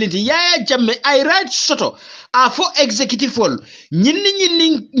mun kilinti yaya jamme I right soto a fo executive fol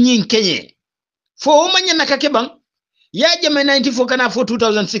nyin kenye fo manya nakake bang ya jamme 94 kana fo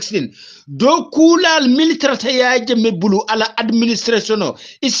 2016 do kulal military ya jamme bulu ala administration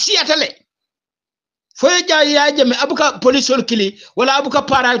isi atale fo ya jamme abuka police kili wala abuka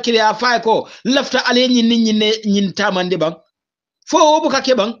paral kili afa ko lafta ale nyin tamande bang fo obuka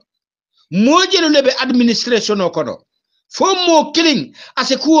ke bang mojelu lebe administration kono fo mo killing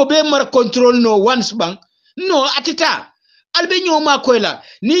ase kuo be mar control no once bang no atita albe nyoma koyla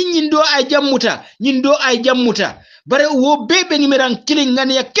ni nyindo ay jammuta bare wo bebe ngimeran killing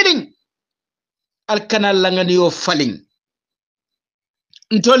ngani ya killing alkanal la ngani yo falling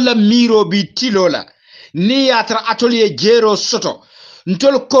ntolla miro bi tilola ni yatra atelier jero soto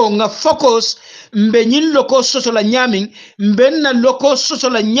ntol ko nga focus mbe nyin loko soto la nyaming mbenna loko soto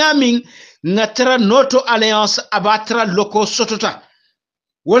la nyaming nga tra noto alliance abatra loko sotota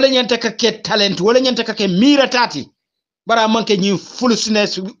wala nyanta ka ke talent wala nyanta ka ke mira tati bara manke nyi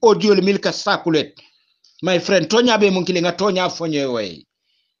foolishness audio le milka sakulet my friend tonya be mun kilinga tonya fonye way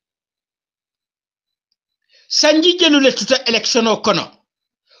sanji jelule tuta election o kono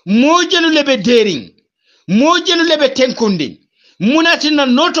mo jelule be dering mo jelule be tenkunding munatina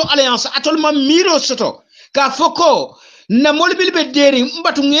noto alliance atolma miro soto ka foko na molbil be dering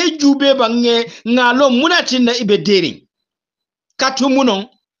mbatu nge jube bange ngalo munatina ibe dering katu munon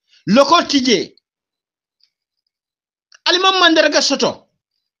loko tije alima mandarga soto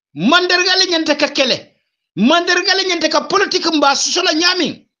mandarga le nyanta ka kele mandarga le nyanta ka politique mba sola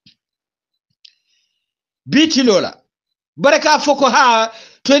nyami biti lola baraka foko ha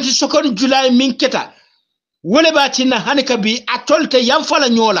 22 July min keta wole batina hanika bi atolte yamfala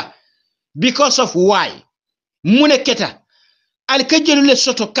nyola because of why mune keta al kajelu le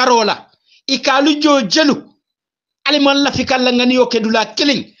soto karola ikalu jo jelu al man la fi kala ngani yo kedula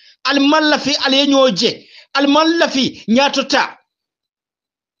killing al man la fi al yenyoje al man la fi nyatota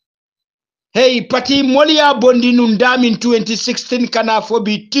hey pati molia bondi nun damin 2016 kana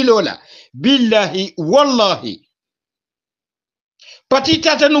fobi tilola billahi wallahi pati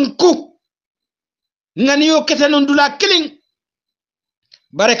tata nun ku ngani yo keta nun dula killing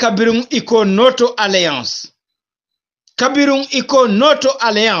baraka birung iko noto alliance kabirung iko noto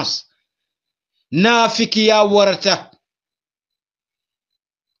alliance na fikiya warata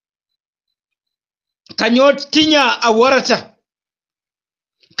kanyo tinya a warata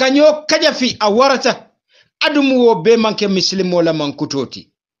kanyo kajafi a warata adumu wo be manke muslimo la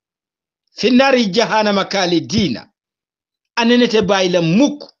mankutoti finari jahannama kali dina anenete bayila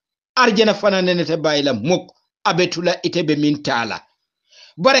muk arjana fana nenete bayila muk abetula itebe mintala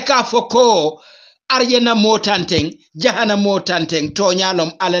baraka foko arjana motanteng jahana motanteng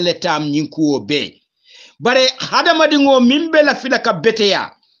tonyalom alale tam nyinkuwo be bare hadamadi ngo mimbe la filaka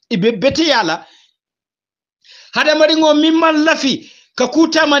beteya ibe beteya la hadamadi ngo mimman lafi ka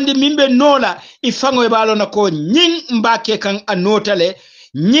kuta mandi mimbe nola ifango ibalo na ko nying mbake kan anotale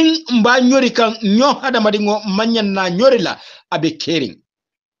nying mba nyori kan nyo hadamadi ngo manyan na nyori la abe kering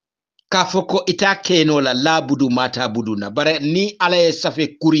ka foko ita kenola la budu mata buduna bare ni alaye safe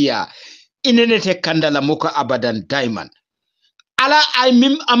kuriya inenete kandala moka abadan diamond ala ay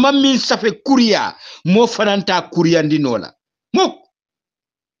mim amam safe kuriya mo fananta kuriya ndinola muk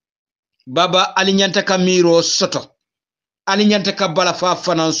baba alinyanta kamiro soto alinyanta ka balafa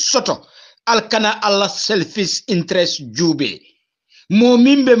fanan soto alkana alla selfish interest jube mo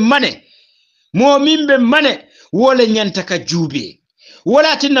mimbe mane wole nyanta ka jube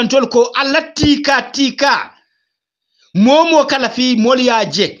wala tinan tolko alla tika momo kala fi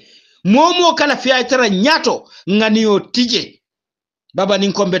moliaje momo kala fi aytara nyato nganiyo tije baba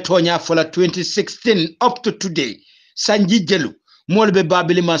ninkombe tonya fola 2016 up to today sanji jelu molbe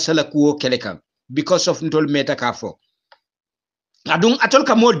babili masala kuwo kelekan because of ntol meta kafo adun atol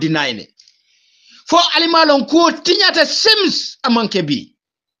ka mod deny fo alimalon ko tinyata sims amanke bi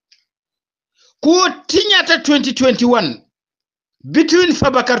ko tinyata 2021 between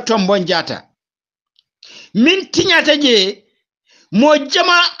Fabakar Tombong Jatta min tinyata je mo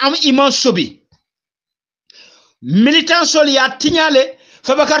jama am iman sobi militant sol ya tinyale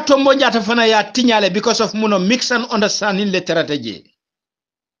Fabakar Tombong Jatta fana ya tinyale because of muno mix and understanding le terata je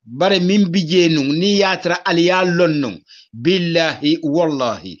bare min bije nun ni yatra aliya lonnun billahi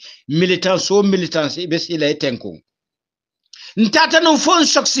wallahi militant be sila tenko ntata nun fon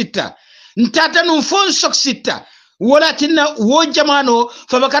soksita wala tinna wo jamano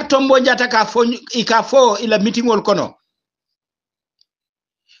Fabakar Tombong Jatta ka fo ila meetingol kono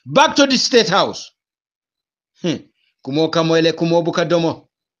back to the state house kumo kamoyle kumo buka domo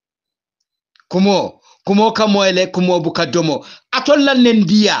kumo kamoyle kumo buka domo atolla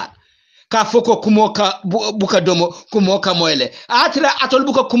nendiya ka foko kumo ka buka domo kumo kamoyle atra atol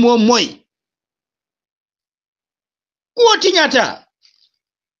buka kumo moy ko tinyata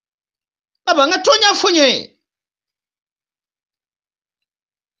aba nga tonya fonye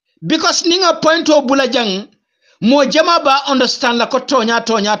because ninga point o bulajang mo jama ba understand la ko tonya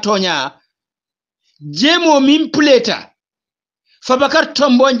jemo min pleta Fabakar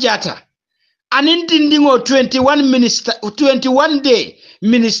Tombong Jatta anin dindingo 21 day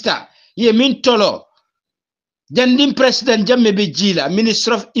minister ye min tolo jandim president jamme be jila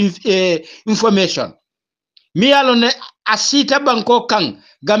minister of information mi alone asita banko kan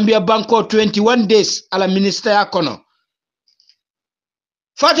Gambia banko 21 days ala minister ya kono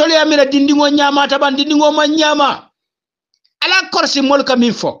fatole amira dindingo nyama taban dindingo man nyama ala korsi mol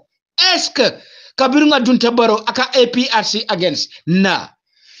kaminfo est-ce que kabirunga dunta baro aka APRC against na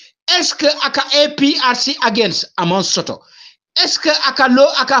est-ce que aka APRC against amon soto est-ce que aka lo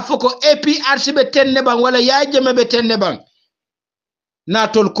aka foko APRC be tenne bang wala yaajeme be tenne bang na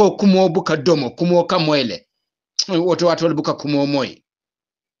tol ko kumo buka domo kumo kamoyle woto watol buka kumo moy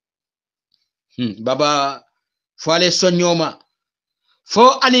baba fale sonyoma fo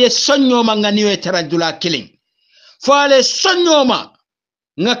ali sonyoma nganiwe taradula killing fo ale sonyoma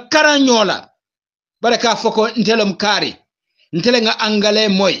nga karanyola baraka foko ntelem kari ntele nga angale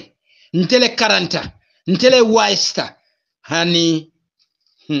moy ntele karanta ntele waista hani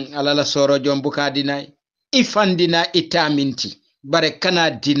alala soro jombuka dinay ifandina itaminti bare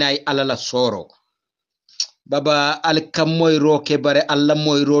kana dinay alala soro baba alkamoy roke bare alla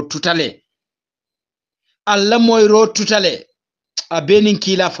moy ro tutale alla moy ro tutale abenin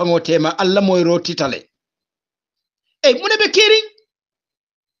kila fangotema alla moy ro tutale mune be kiring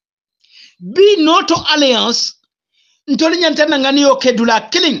bi noto alliance ntoli nyanta ngani yo kedula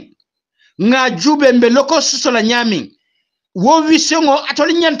killing nga jube mbe loko susola nyami wo visiongo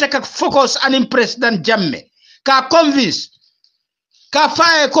atoli nyanta ka focus anim president jamme ka convince ka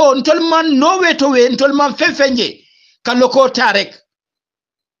fae ko ntol man no weto we ntol man fefenje ka loko tarek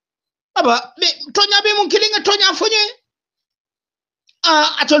aba be tonya be mun killing tonya fonye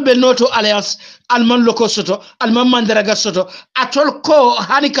atol be noto alliance alman loko soto alman mandaraga soto atol ko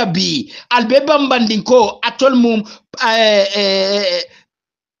hanika bi albe bambandin ko atol mum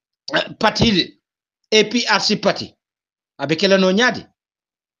parti APRC party abekela no nyadi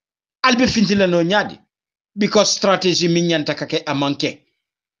albe fintila no nyadi because strategy minyanta kake amanke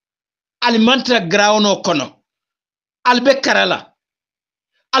almantra graono kono albe karala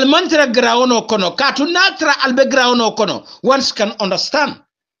almantra graono kono katu natra albe graono kono once can understand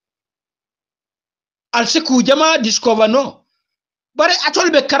alseku jama discover no bare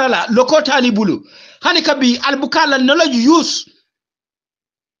atolbe karala lokota libulu hani kabi albukala knowledge use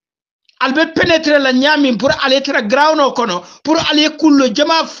albe penetre la nyami pour aller tra graono kono pour aller kullo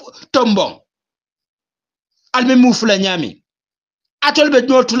jama tombon albe mufula nyami atolbe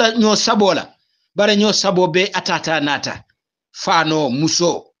nyotula nyo sabola bare nyo sabobe atata nata fano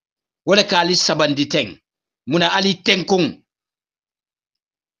muso wala kali sabandi teng muna ali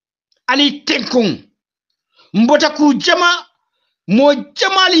tenkung mbota ku jama mo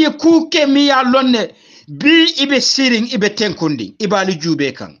jamali ku kemi ya lonne bi ibe siring ibe tenkundi ibali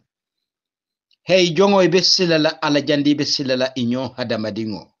jube kan hey jongo ibe silala ala jandi ibe silala inyo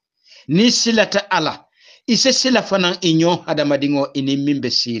hadamadingo ni silata ala ise sila fanan inyo hadamadingo ini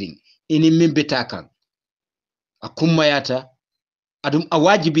mimbe siring ini mimbe takan akumma yata adum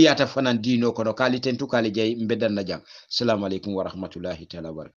awajibi yata fanan dino kono kali tentu kali jay mbedan na jang assalamu alaikum wa rahmatullahi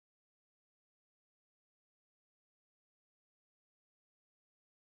ta'ala